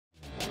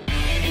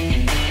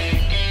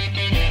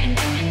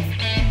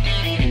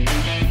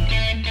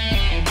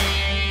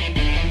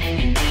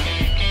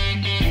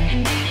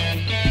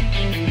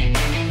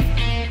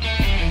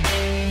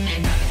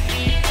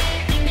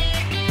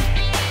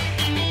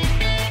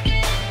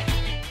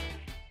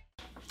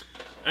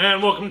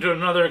And welcome to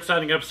another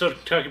exciting episode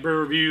of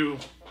KyBrewReview.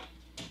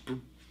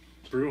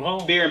 Brew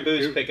Hall? Beer and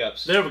booze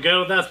pickups. There we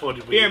go. That's what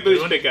we're Beer and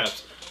booze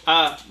pickups.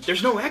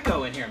 There's no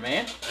echo in here,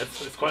 man.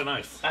 It's quite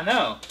nice. I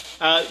know.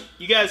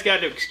 You guys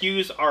got to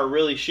excuse our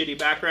really shitty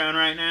background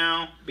right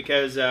now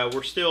because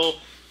we're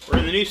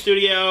in the new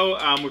studio.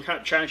 We're kind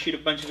of trying to shoot a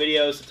bunch of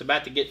videos. It's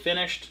about to get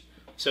finished,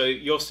 so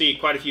you'll see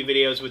quite a few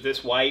videos with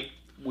this white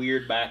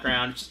weird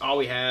background. It's all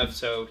we have,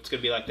 so it's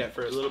gonna be like that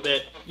for a little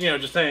bit. You know,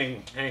 just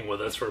hang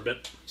with us for a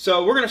bit.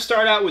 So we're gonna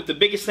start out with the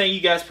biggest thing you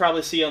guys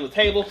probably see on the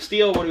table.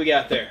 Steele, what do we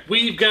got there?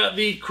 We've got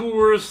the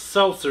Coor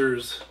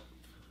Seltzers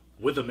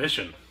with a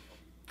mission.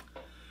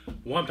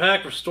 One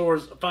pack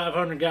restores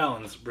 500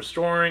 gallons,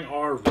 restoring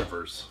our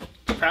rivers.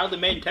 Proudly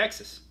made in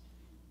Texas.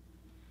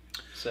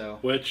 So,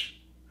 which,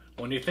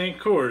 when you think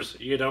Coors,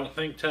 you don't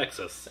think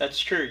Texas. That's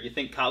true. You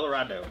think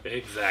Colorado.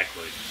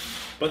 Exactly.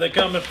 But they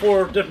come in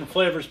 4 different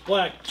flavors: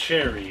 black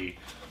cherry,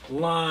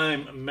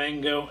 lime,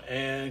 mango,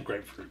 and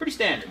grapefruit. Pretty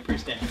standard.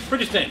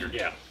 Pretty standard,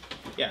 yeah.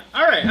 Yeah.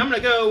 All right, I'm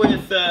going to go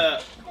with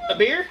a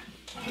beer.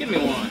 Give me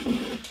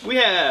one. We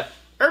have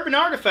Urban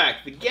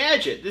Artifact, the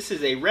Gadget. This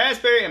is a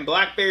raspberry and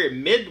blackberry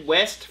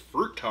Midwest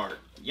fruit tart.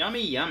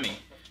 Yummy, yummy.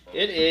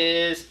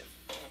 It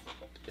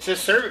says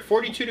serve at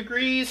 42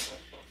 degrees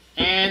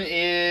and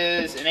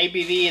is an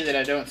ABV that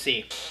I don't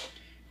see.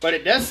 But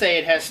it does say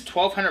it has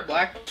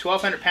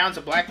 1,200 pounds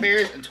of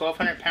blackberries and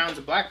 1,200 pounds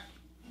of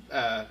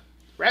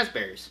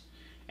raspberries.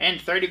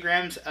 And 30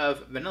 grams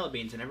of vanilla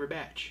beans in every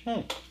batch.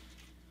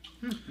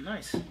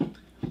 Nice.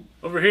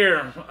 Over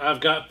here,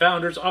 I've got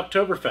Founders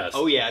Oktoberfest.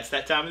 Oh yeah, it's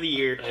that time of the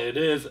year. It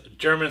is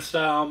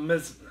German-style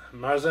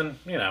Marzen,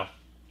 you know.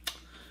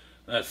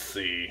 Let's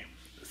see.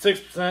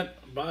 6%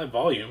 by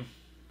volume.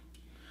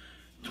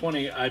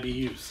 20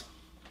 IBUs.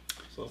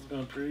 So it's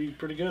going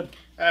pretty good.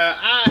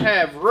 I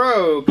have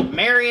Rogue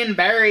Marion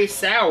Berry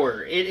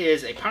Sour. It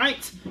is a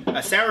pint,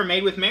 a sour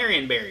made with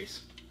Marion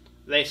berries.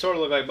 They sort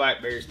of look like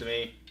blackberries to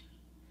me.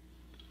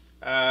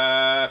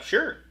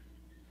 Sure.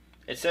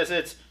 It says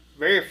it's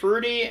very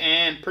fruity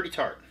and pretty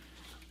tart.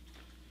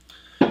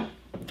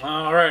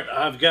 All right,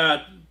 I've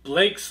got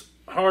Blake's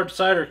Hard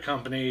Cider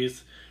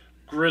Company's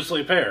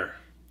Grizzly Pear.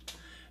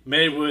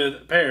 Made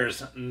with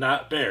pears,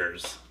 not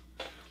bears.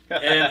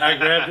 And I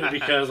grabbed it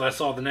because I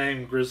saw the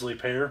name Grizzly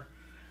Pear,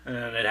 and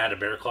it had a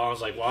bear claw. I was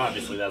like, well,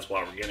 obviously that's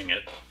why we're getting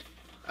it.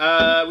 We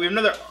have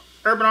another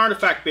Urban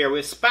Artifact beer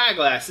with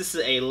Spyglass. This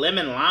is a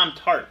lemon lime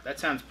tart. That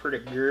sounds pretty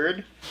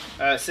good.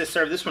 It says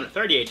serve this one at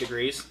 38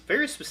 degrees.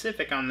 Very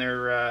specific on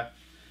their...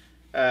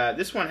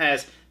 this one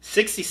has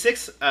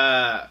 66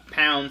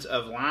 pounds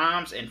of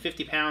limes and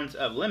 50 pounds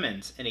of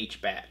lemons in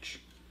each batch.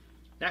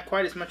 Not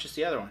quite as much as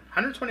the other one.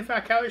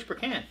 125 calories per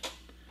can.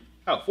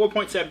 Oh,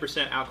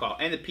 4.7% alcohol.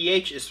 And the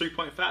pH is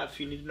 3.5 if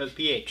you need to know the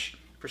pH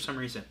for some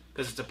reason.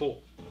 Because it's a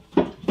pool.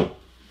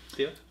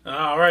 See it?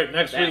 All right,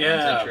 next we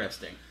have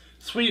interesting.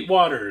 Sweet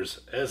Waters.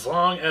 As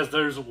long as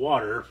there's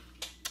water.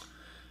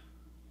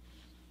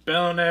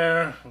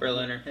 Berliner.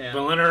 Yeah.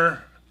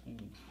 Berliner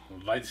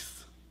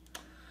Weiss.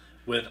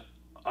 With,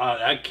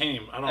 Acai.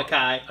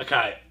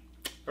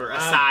 Or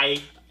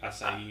acai.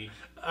 Acai.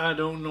 I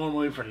don't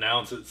normally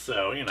pronounce it,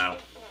 so, you know.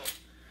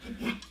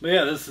 But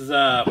yeah, this is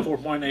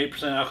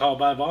 4.8% alcohol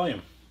by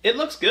volume. It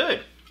looks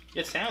good.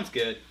 It sounds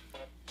good.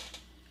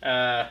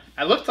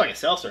 It looks like a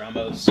seltzer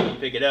almost when you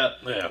pick it up.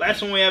 Yeah.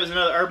 Last one we have is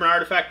another Urban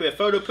Artifact. We have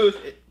Photo Booth.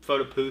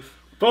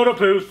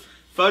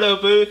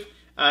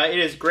 It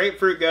is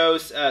Grapefruit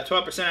Ghost.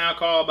 12%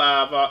 alcohol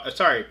by...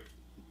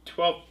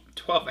 12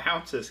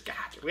 ounces. God,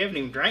 we haven't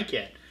even drank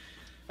yet.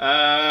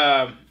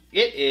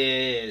 It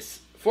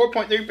is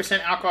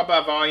 4.3% alcohol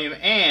by volume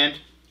and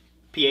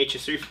pH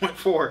is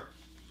 3.4.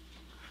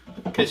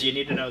 Because you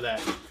need to know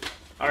that.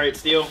 Alright,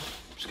 Steele.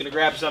 Just going to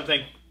grab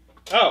something.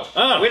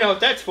 Oh, we know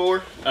what that's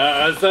for.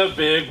 It's a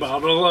big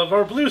bottle of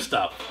our blue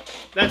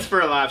stuff. That's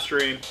for a live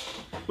stream.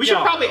 We should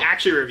probably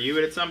actually review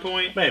it at some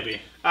point.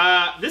 Maybe.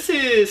 This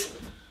is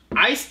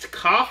iced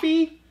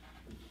coffee.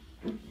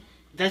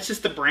 That's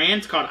just the brand.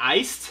 It's called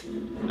Iced.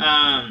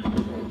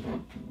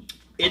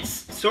 It's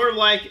sort of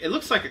like, it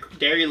looks like a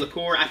dairy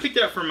liqueur. I picked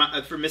it up from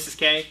Mrs.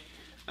 K.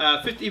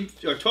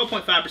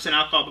 12.5%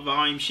 alcohol by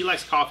volume. She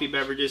likes coffee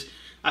beverages.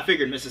 I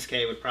figured Mrs.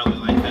 K would probably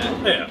like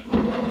that. Yeah.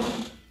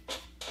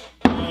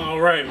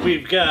 All right,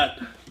 we've got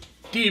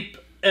Deep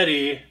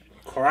Eddy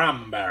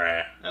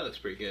Cranberry. That looks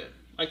pretty good.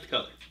 I like the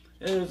color.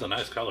 It is a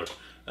nice color.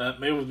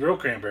 Made with real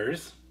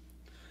cranberries.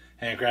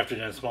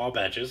 Handcrafted in small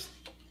batches.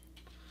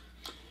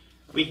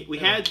 We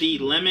had the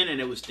lemon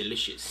and it was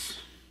delicious.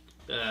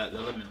 The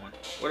lemon one.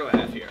 What do I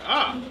have here?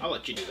 I'll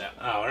let you do that.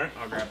 All right.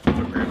 I'll grab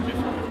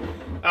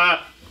it.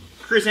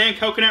 Krizan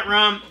Coconut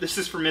Rum. This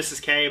is for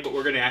Mrs. K, but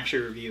we're going to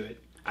actually review it.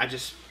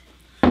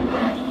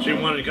 She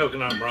wanted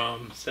coconut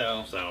rum.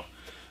 So.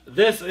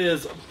 This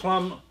is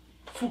Plum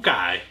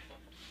Fukai.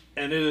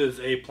 And it is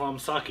a plum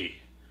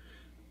sake.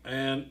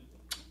 And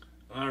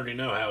I already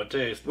know how it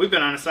tastes. We've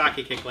been on a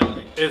sake kick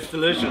lately. It's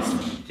delicious.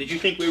 Did you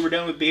think we were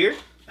done with beer?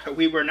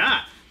 We were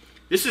not.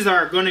 This is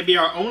going to be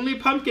our only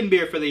pumpkin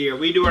beer for the year.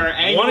 We do our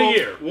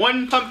annual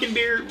one pumpkin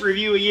beer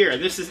review a year.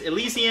 This is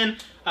Elysian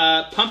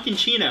Pumpkin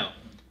Chino,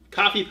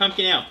 Coffee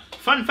Pumpkin Ale.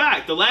 Fun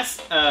fact, the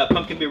last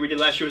pumpkin beer we did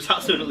last year was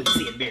also an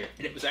Elysian beer,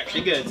 and it was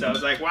actually good, so I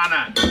was like, why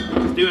not?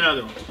 Let's do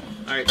another one.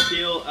 All right,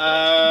 Steel,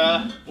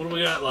 what do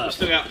we got left? We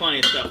still got plenty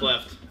of stuff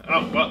left.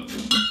 Oh, well,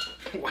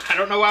 I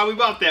don't know why we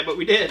bought that, but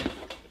we did.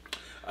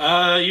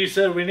 You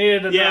said we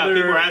needed another... Yeah,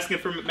 people were asking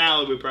for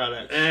Malibu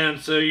products. And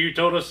so you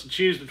told us to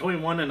choose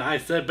between one, and I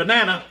said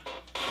banana.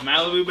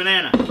 Malibu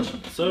banana.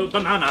 So,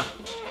 banana.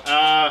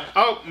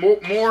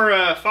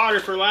 More fodder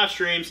for live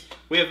streams.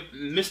 We have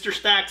Mr.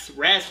 Stack's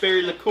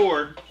Raspberry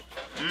Liqueur.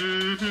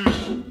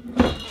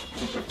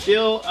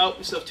 Still,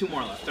 we still have 2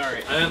 more left. All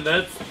right. And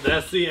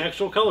that's the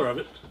actual color of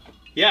it.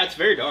 Yeah, it's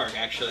very dark,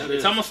 actually.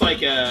 It's almost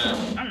like I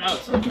don't know,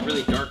 it's like a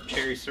really dark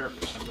cherry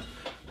syrup or something.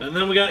 And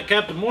then we got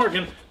Captain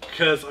Morgan,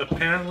 because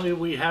apparently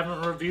we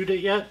haven't reviewed it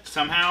yet.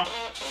 Somehow.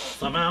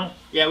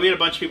 Yeah, we had a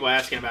bunch of people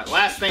asking about it.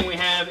 Last thing we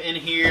have in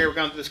here, we're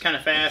going through this kind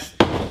of fast.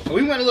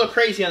 We went a little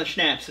crazy on the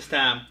schnapps this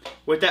time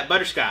with that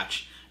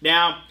butterscotch.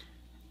 Now,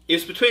 it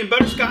was between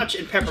butterscotch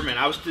and peppermint.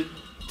 I was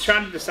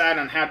trying to decide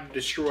on how to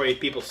destroy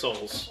people's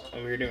souls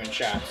when we were doing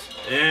shots.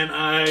 And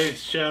I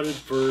shouted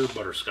for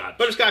butterscotch.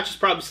 Butterscotch is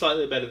probably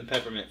slightly better than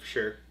peppermint for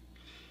sure.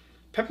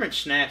 Peppermint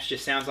schnapps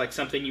just sounds like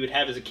something you would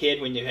have as a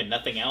kid when you had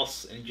nothing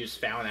else and you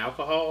just found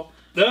alcohol.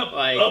 Nope,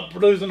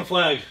 we're losing the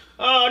flag.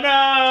 Oh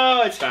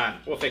no, it's fine.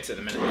 We'll fix it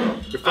in a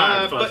minute. You're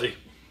fine, Fuzzy.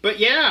 But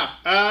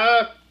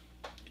yeah,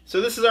 so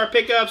this is our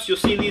pickups. You'll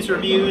see these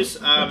reviews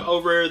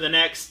over the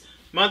next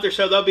month or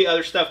so. There'll be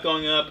other stuff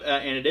going up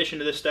in addition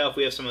to this stuff.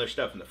 We have some other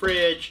stuff in the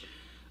fridge.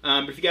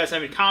 But if you guys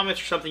have any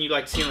comments or something you'd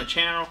like to see on the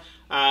channel,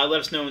 let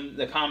us know in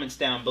the comments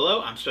down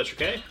below. I'm Special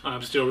K.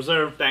 I'm Steel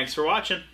Reserve. Thanks for watching.